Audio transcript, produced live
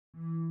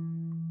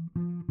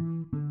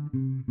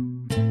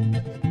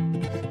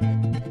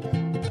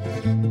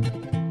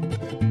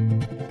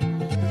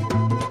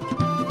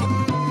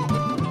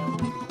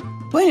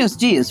Buenos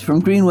dias from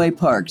Greenway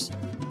Parks.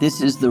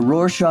 This is the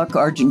Rorschach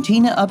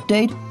Argentina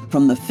update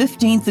from the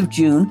 15th of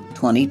June,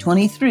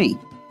 2023.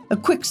 A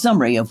quick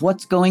summary of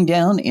what's going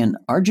down in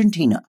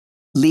Argentina.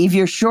 Leave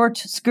your short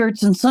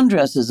skirts and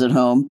sundresses at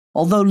home.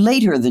 Although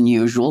later than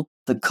usual,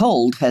 the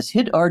cold has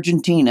hit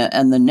Argentina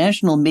and the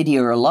National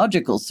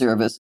Meteorological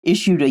Service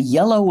issued a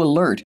yellow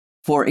alert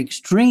for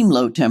extreme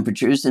low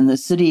temperatures in the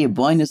city of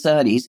Buenos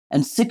Aires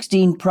and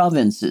 16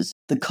 provinces.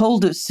 The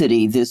coldest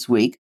city this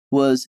week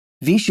was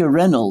Villa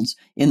Reynolds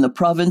in the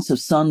province of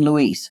San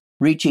Luis,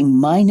 reaching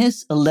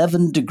minus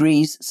 11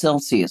 degrees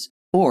Celsius,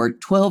 or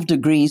 12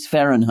 degrees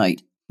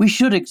Fahrenheit. We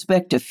should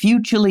expect a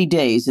few chilly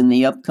days in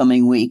the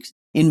upcoming weeks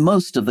in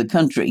most of the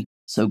country,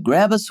 so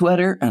grab a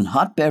sweater and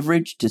hot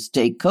beverage to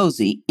stay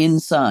cozy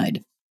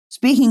inside.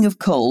 Speaking of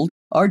cold,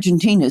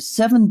 Argentina's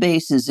 7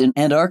 bases in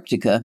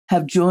Antarctica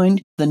have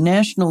joined the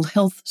National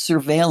Health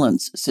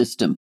Surveillance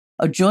System,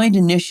 a joint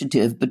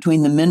initiative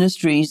between the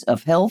Ministries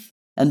of Health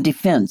and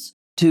Defense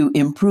to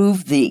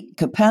improve the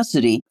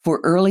capacity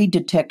for early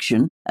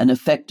detection and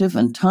effective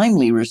and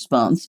timely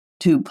response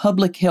to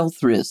public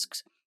health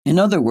risks. In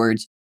other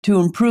words, to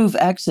improve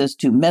access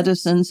to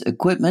medicines,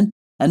 equipment,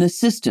 and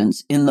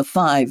assistance in the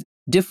 5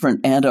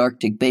 different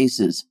Antarctic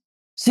bases.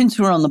 Since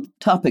we're on the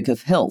topic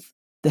of health,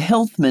 the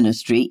Health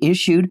Ministry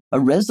issued a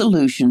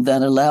resolution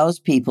that allows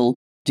people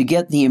to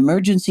get the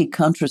emergency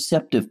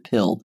contraceptive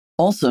pill,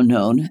 also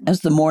known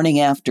as the morning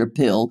after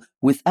pill,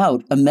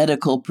 without a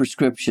medical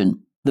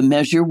prescription. The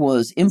measure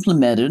was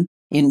implemented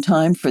in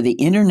time for the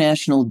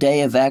International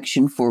Day of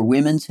Action for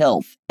Women's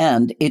Health,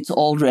 and it's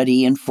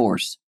already in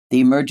force.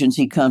 The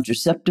emergency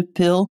contraceptive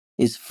pill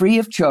is free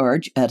of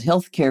charge at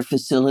healthcare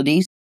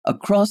facilities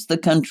across the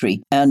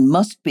country and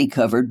must be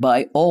covered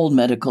by all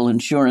medical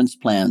insurance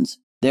plans.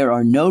 There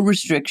are no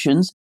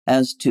restrictions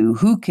as to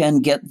who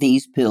can get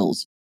these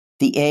pills.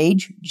 The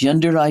age,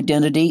 gender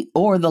identity,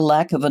 or the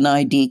lack of an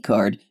ID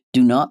card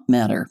do not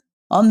matter.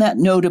 On that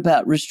note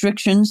about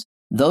restrictions,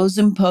 those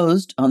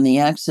imposed on the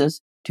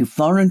access to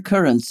foreign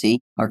currency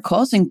are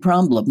causing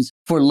problems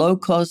for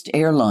low-cost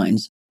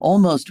airlines.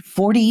 Almost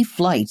 40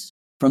 flights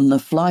from the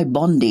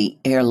Flybondi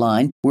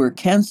airline were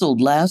canceled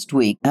last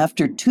week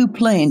after 2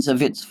 planes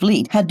of its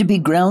fleet had to be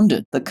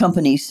grounded. The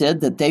company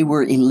said that they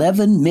were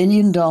 $11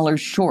 million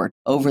short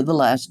over the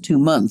last 2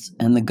 months,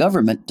 and the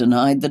government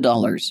denied the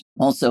dollars.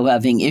 Also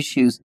having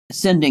issues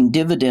sending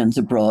dividends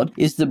abroad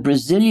is the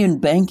Brazilian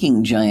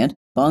banking giant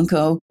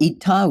Banco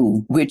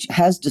Itaú, which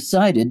has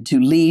decided to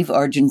leave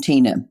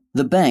Argentina.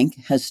 The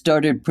bank has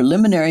started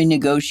preliminary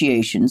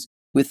negotiations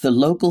with the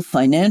local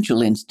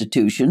financial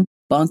institution,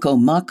 Banco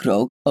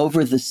Macro,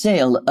 over the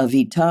sale of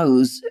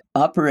Itaú's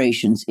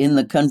operations in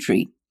the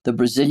country. The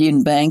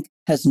Brazilian bank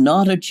has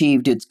not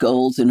achieved its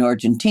goals in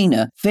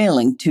Argentina,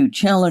 failing to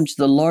challenge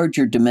the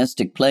larger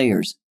domestic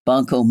players.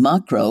 Banco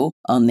Macro,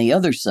 on the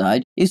other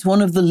side, is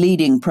one of the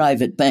leading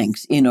private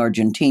banks in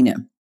Argentina.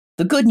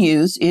 The good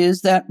news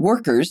is that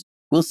workers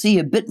will see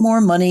a bit more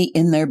money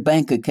in their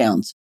bank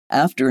accounts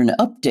after an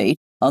update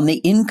on the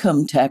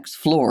income tax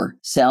floor.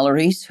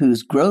 Salaries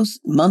whose gross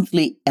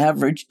monthly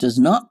average does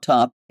not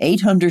top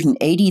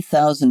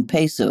 880,000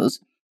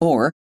 pesos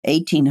or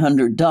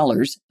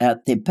 $1,800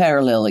 at the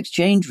parallel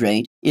exchange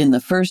rate in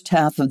the first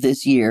half of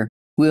this year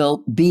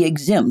will be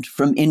exempt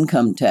from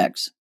income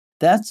tax.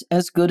 That's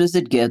as good as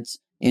it gets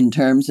in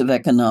terms of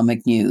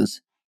economic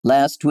news.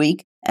 Last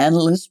week,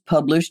 analysts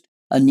published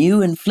a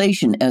new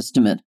inflation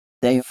estimate.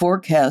 They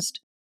forecast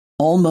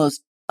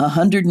almost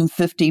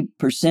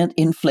 150%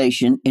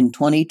 inflation in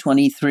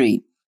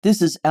 2023.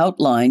 This is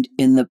outlined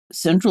in the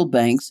central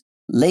bank's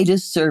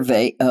latest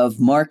survey of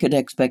market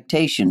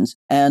expectations,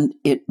 and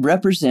it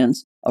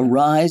represents a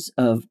rise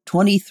of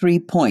 23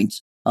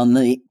 points on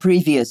the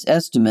previous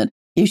estimate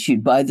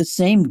issued by the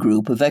same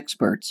group of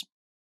experts.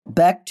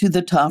 Back to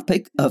the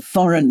topic of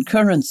foreign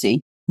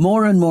currency,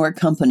 more and more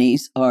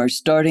companies are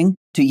starting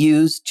to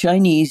use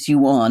Chinese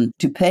yuan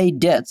to pay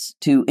debts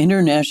to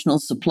international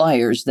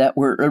suppliers that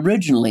were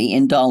originally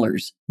in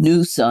dollars.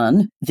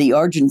 Newson, the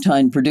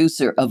Argentine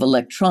producer of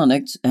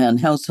electronics and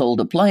household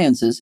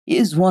appliances,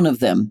 is one of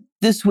them.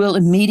 This will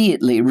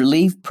immediately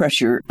relieve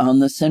pressure on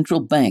the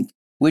central bank,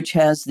 which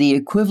has the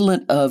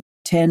equivalent of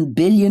 $10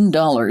 billion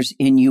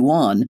in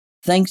yuan,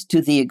 thanks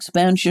to the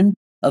expansion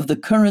of the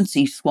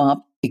currency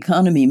swap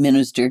Economy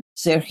Minister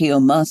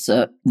Sergio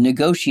Massa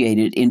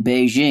negotiated in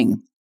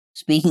Beijing.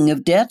 Speaking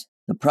of debt,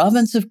 the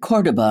province of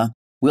Córdoba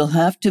will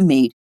have to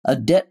meet a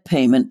debt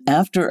payment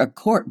after a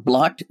court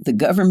blocked the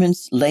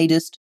government's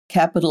latest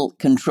capital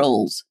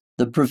controls.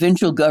 The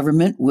provincial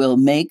government will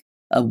make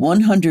a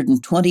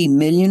 $120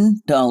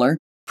 million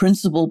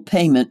principal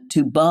payment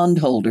to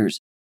bondholders,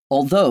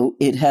 although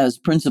it has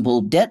principal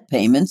debt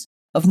payments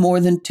of more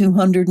than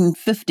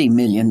 $250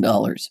 million.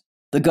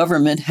 The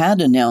government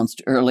had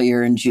announced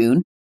earlier in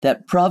June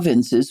that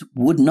provinces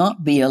would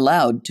not be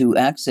allowed to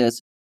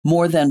access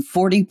more than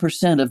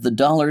 40% of the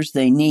dollars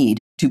they need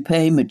to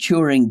pay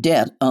maturing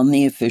debt on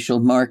the official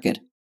market.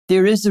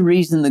 There is a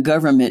reason the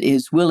government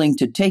is willing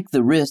to take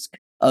the risk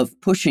of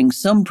pushing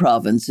some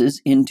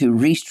provinces into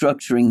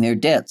restructuring their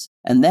debts,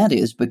 and that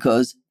is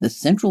because the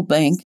central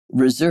bank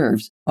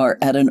reserves are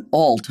at an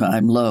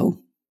all-time low.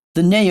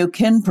 The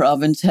Neuquén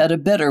province had a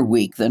better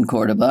week than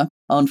Córdoba.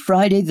 On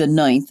Friday the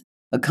 9th,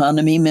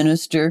 Economy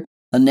Minister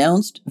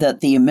announced that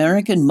the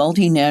American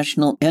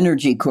multinational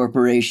energy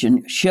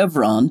corporation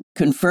Chevron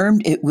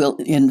confirmed it will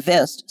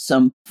invest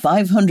some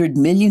 $500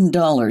 million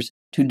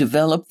to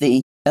develop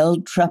the El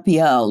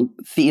Trapial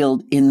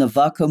field in the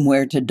Vaca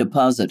Muerta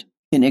deposit.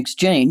 In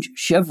exchange,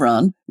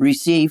 Chevron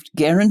received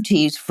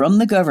guarantees from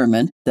the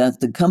government that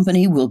the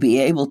company will be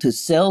able to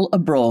sell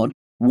abroad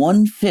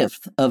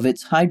 1/5 of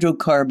its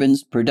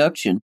hydrocarbons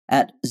production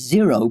at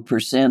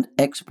 0%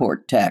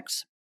 export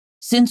tax.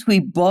 Since we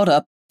brought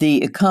up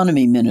the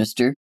economy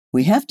minister,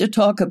 we have to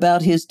talk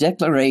about his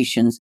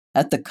declarations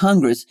at the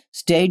Congress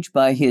staged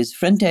by his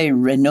Frente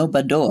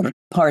Renovador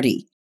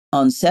party.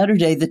 On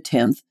Saturday the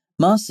 10th,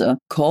 Massa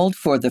called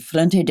for the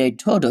Frente de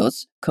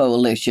Todos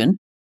coalition,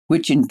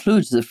 which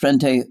includes the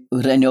Frente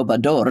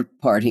Renovador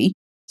party,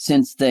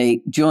 since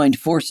they joined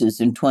forces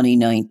in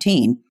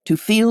 2019, to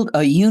field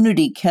a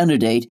unity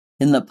candidate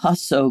in the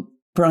PASO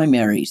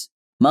primaries.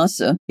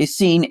 Massa is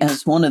seen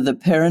as one of the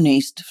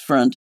Peronist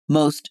Front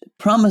most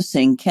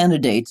promising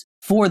candidates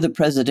for the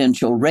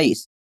presidential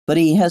race, but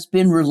he has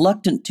been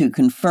reluctant to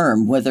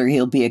confirm whether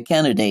he'll be a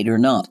candidate or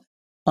not.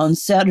 On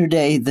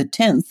Saturday the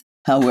 10th,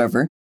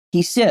 however,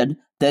 he said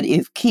that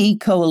if key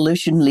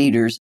coalition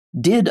leaders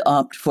did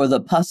opt for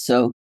the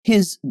PASO,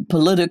 his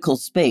political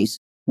space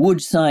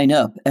would sign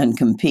up and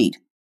compete.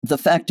 The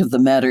fact of the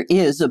matter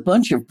is a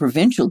bunch of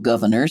provincial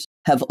governors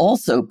have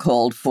also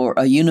called for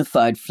a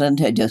unified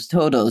Frente de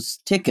Todos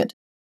ticket,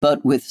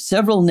 but with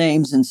several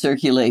names in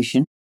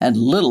circulation and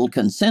little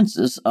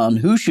consensus on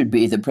who should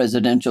be the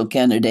presidential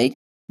candidate,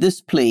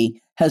 this plea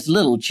has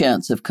little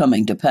chance of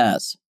coming to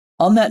pass.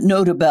 On that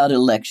note about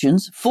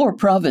elections, 4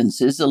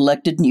 provinces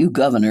elected new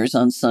governors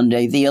on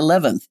Sunday the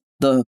 11th.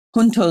 The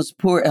Juntos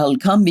por el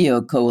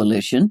Cambio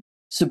coalition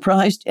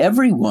surprised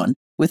everyone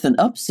with an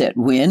upset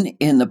win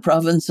in the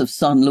province of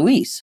San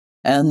Luis,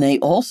 and they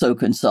also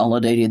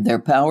consolidated their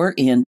power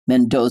in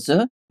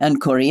Mendoza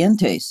and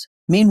Corrientes.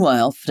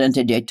 Meanwhile,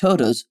 Frente de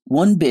Todos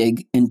won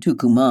big in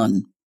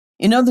Tucumán.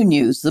 In other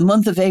news, the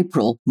month of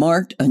April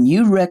marked a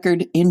new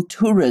record in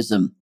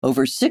tourism.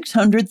 Over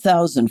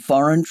 600,000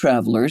 foreign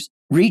travelers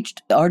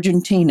reached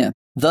Argentina,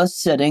 thus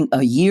setting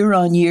a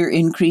year-on-year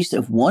increase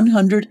of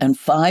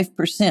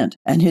 105%,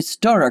 an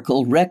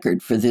historical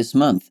record for this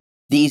month.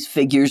 These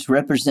figures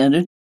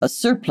represented a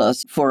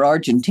surplus for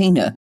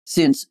Argentina,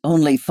 since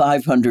only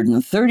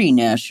 530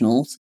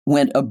 nationals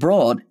went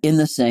abroad in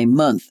the same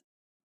month.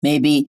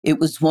 Maybe it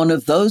was one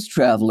of those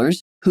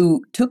travelers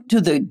who took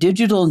to the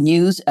digital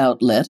news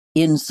outlet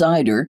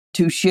Insider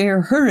to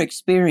share her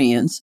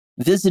experience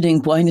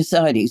visiting Buenos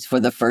Aires for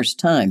the first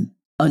time.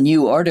 A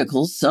new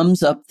article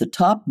sums up the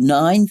top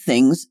 9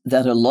 things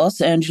that a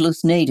Los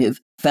Angeles native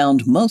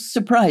found most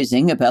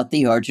surprising about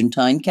the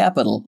Argentine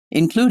capital,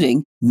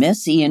 including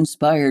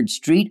Messi-inspired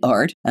street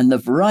art and the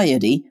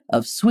variety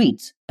of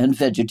sweets and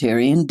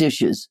vegetarian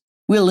dishes.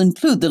 We'll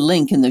include the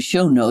link in the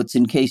show notes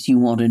in case you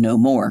want to know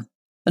more.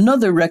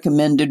 Another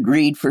recommended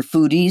read for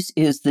foodies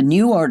is the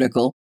new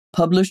article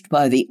published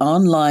by the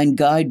online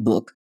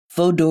guidebook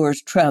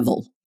Fodor's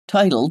Travel,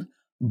 titled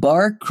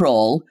Bar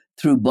Crawl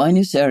Through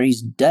Buenos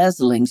Aires'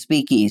 Dazzling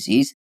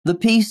Speakeasies. The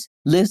piece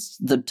lists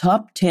the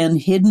top 10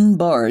 hidden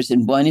bars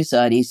in Buenos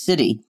Aires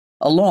City,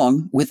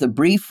 along with a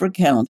brief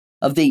recount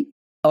of the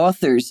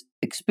author's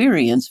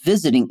experience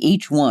visiting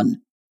each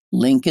one.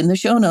 Link in the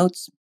show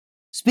notes.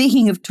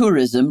 Speaking of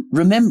tourism,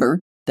 remember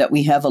that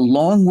we have a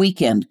long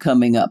weekend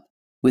coming up,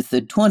 with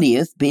the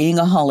 20th being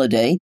a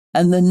holiday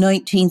and the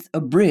 19th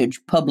a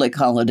bridge public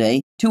holiday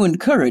to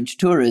encourage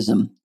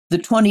tourism. The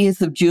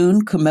 20th of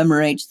June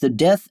commemorates the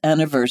death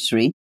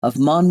anniversary of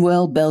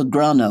Manuel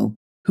Belgrano,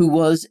 who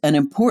was an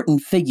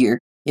important figure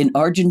in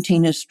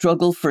Argentina's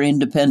struggle for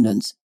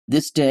independence.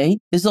 This day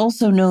is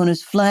also known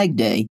as Flag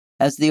Day,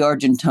 as the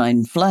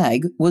Argentine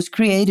flag was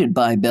created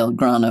by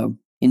Belgrano.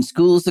 In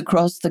schools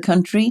across the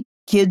country,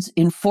 kids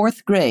in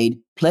 4th grade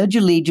pledge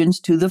allegiance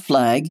to the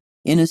flag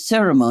in a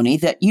ceremony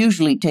that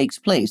usually takes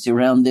place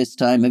around this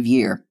time of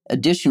year.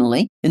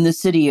 Additionally, in the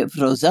city of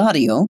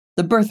Rosario,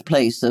 the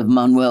birthplace of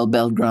Manuel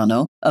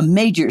Belgrano, a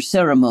major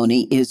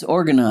ceremony is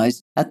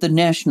organized at the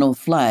National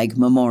Flag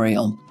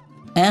Memorial.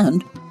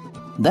 And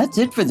that's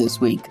it for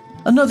this week.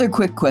 Another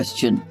quick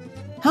question.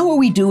 How are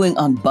we doing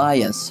on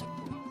bias?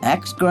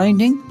 Axe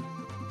grinding?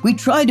 We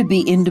try to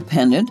be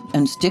independent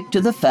and stick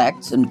to the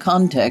facts and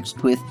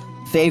context with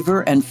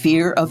favor and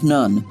fear of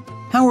none.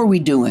 How are we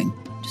doing?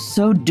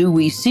 So do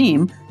we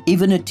seem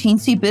even a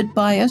teensy bit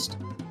biased?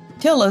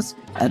 Tell us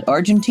at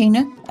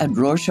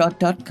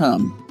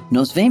argentina@rorschach.com.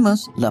 Nos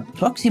vemos la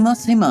próxima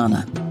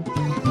semana.